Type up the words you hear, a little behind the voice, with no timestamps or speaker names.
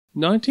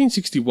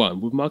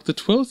1961 would mark the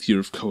 12th year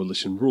of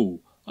coalition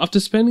rule. After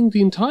spending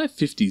the entire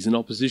 50s in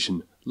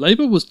opposition,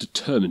 Labour was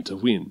determined to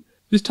win.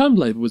 This time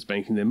Labour was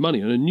banking their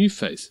money on a new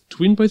face to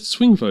win both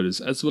swing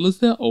voters as well as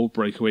their old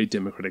breakaway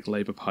Democratic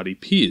Labour Party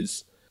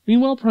peers.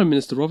 Meanwhile, Prime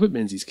Minister Robert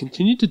Menzies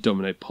continued to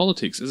dominate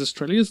politics as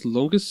Australia's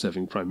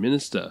longest-serving Prime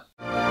Minister.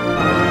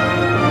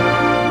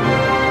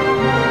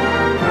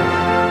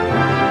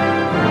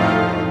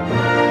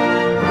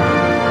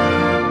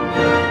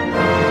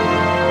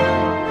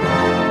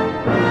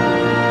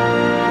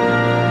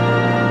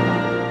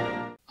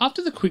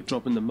 After the quick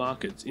drop in the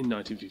markets in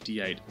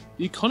 1958,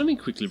 the economy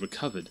quickly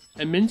recovered,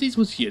 and Menzies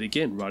was yet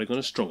again riding on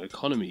a strong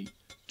economy.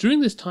 During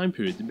this time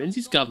period, the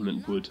Menzies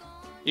government would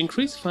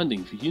increase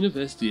funding for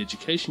university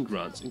education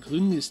grants,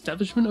 including the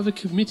establishment of a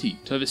committee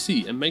to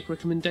oversee and make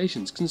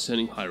recommendations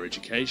concerning higher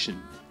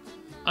education,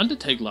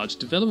 undertake large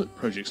development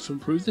projects to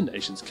improve the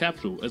nation's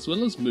capital, as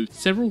well as move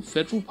several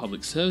federal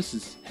public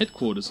services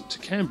headquarters to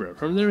Canberra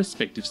from their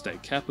respective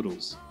state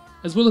capitals,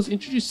 as well as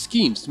introduce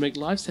schemes to make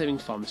life-saving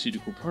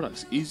pharmaceutical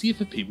products easier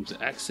for people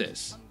to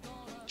access.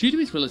 Due to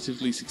his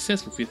relatively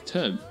successful fifth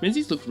term,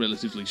 Menzies looked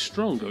relatively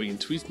strong going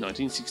into his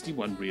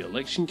 1961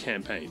 re-election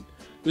campaign.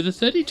 With a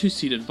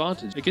 32-seat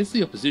advantage against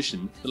the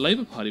opposition, the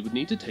Labour Party would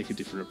need to take a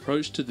different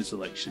approach to this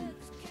election.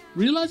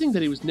 Realising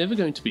that he was never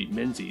going to beat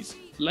Menzies,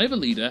 Labour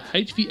leader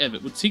H.V.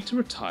 Evatt would seek to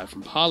retire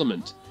from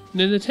Parliament. In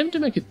an attempt to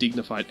make a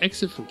dignified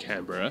exit from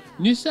Canberra,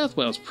 New South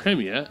Wales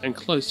Premier and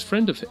close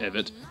friend of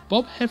Evatt,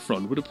 Bob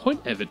Heffron, would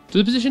appoint Evatt to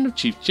the position of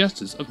Chief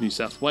Justice of New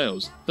South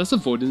Wales, thus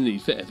avoiding the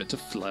need for Evatt to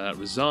flat-out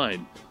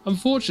resign.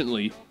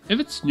 Unfortunately,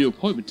 Evatt's new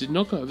appointment did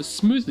not go over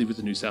smoothly with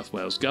the New South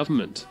Wales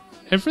government.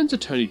 Heffron's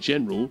Attorney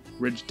General,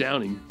 Reg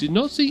Downing, did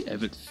not see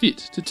Evatt fit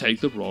to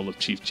take the role of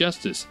Chief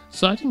Justice,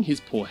 citing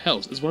his poor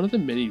health as one of the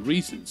many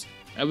reasons,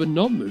 and would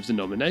not move the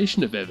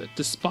nomination of Evatt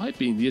despite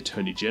being the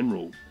Attorney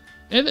General.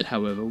 Evatt,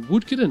 however,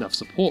 would get enough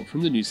support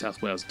from the New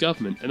South Wales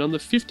government, and on the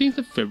 15th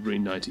of February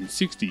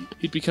 1960,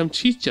 he'd become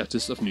Chief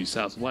Justice of New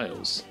South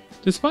Wales.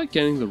 Despite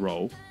gaining the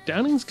role,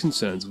 Downing's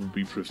concerns would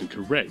be proven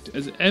correct,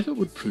 as Evatt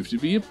would prove to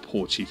be a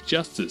poor Chief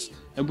Justice,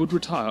 and would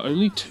retire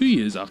only 2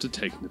 years after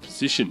taking the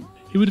position.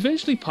 He would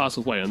eventually pass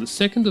away on the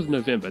 2nd of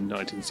November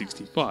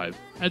 1965,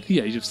 at the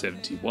age of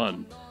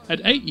 71.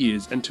 At 8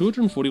 years and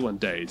 241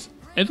 days,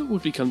 Evatt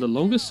would become the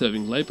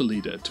longest-serving Labour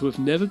leader to have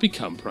never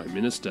become Prime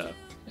Minister.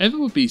 Evatt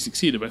would be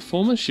succeeded by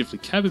former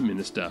Chifley Cabinet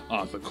Minister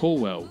Arthur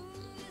Calwell.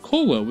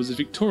 Calwell was a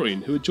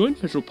Victorian who had joined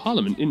Federal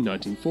Parliament in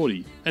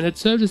 1940 and had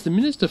served as the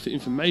Minister for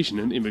Information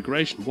and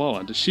Immigration while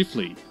under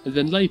Chifley, and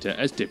then later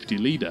as Deputy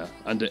Leader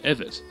under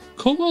Evatt.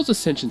 Calwell's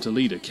ascension to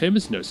leader came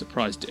as no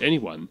surprise to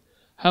anyone.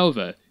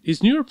 However,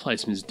 his new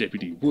replacement as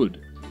deputy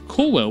would.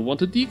 Calwell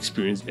wanted the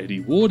experienced Eddie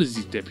Ward as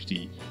his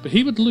deputy, but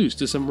he would lose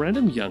to some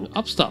random young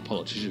upstart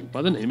politician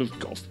by the name of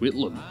Gough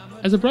Whitlam.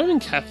 As a Roman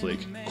Catholic,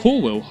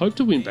 Calwell hoped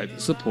to win back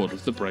the support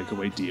of the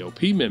breakaway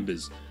DLP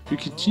members, who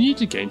continued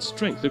to gain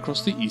strength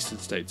across the eastern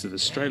states of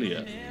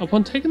Australia.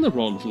 Upon taking the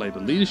role of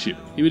Labour leadership,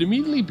 he would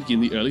immediately begin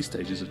the early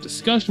stages of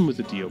discussion with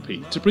the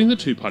DLP to bring the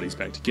two parties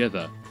back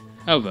together.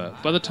 However,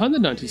 by the time the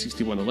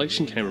 1961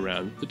 election came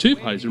around, the two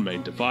parties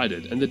remained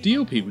divided, and the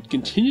DLP would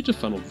continue to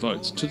funnel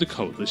votes to the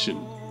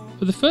coalition.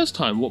 For the first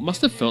time, what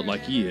must have felt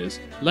like years,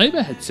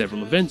 Labour had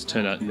several events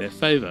turn out in their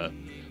favour.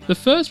 The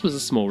first was a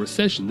small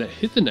recession that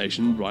hit the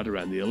nation right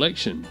around the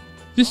election.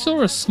 This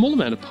saw a small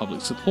amount of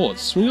public support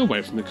swing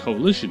away from the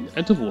coalition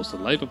and towards the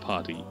Labour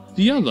Party.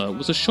 The other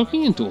was a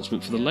shocking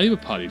endorsement for the Labour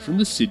Party from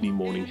the Sydney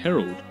Morning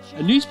Herald,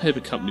 a newspaper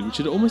company which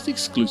had almost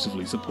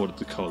exclusively supported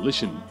the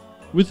coalition.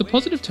 With the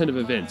positive turn of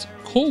events,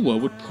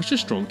 Calwell would push a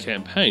strong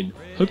campaign,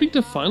 hoping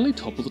to finally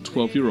topple the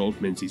 12-year-old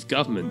Menzies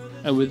government,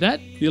 and with that,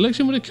 the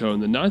election would occur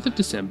on the 9th of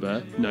December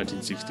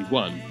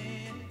 1961.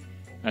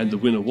 And the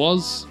winner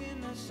was...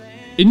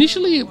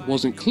 Initially it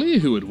wasn't clear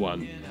who had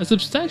won. A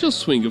substantial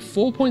swing of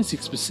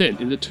 4.6%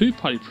 in the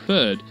two-party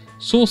preferred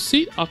saw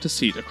seat after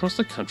seat across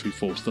the country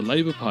fall to the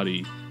Labour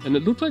Party, and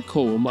it looked like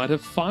Calwell might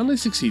have finally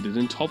succeeded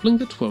in toppling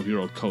the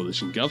 12-year-old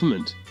coalition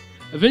government.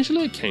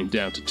 Eventually it came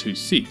down to 2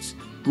 seats,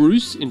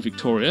 Bruce in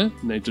Victoria,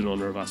 named in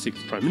honour of our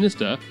 6th Prime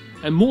Minister,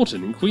 and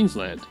Moreton in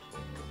Queensland.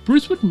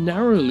 Bruce would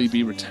narrowly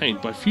be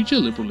retained by future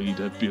Liberal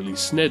leader Billy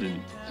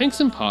Snedden, thanks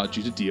in part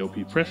due to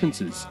DLP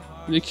preferences,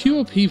 and the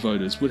QLP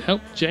voters would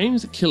help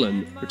James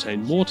Killen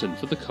retain Moreton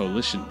for the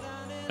coalition.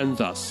 And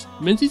thus,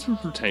 Menzies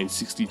would retain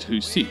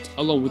 62 seats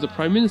along with the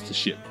Prime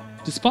Ministership,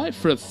 despite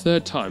for a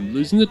third time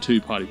losing the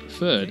two-party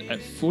preferred at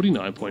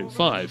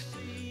 49.5,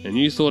 and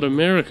you thought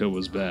America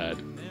was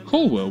bad.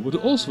 Calwell would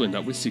also end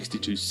up with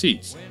 62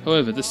 seats,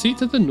 however the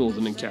seats of the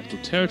Northern and Capital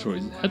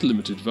Territories had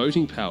limited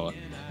voting power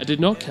and did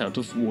not count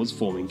towards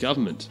forming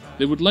government.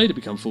 They would later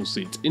become full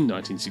seats in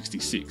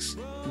 1966.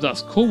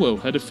 Thus Calwell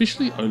had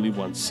officially only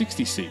won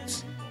 60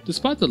 seats.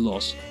 Despite the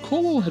loss,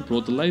 Calwell had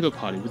brought the Labour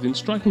Party within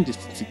striking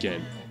distance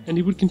again, and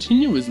he would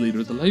continue as leader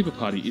of the Labour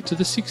Party into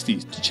the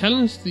 60s to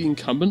challenge the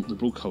incumbent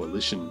Liberal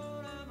coalition.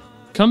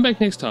 Come back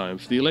next time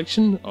for the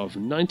election of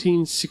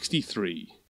 1963.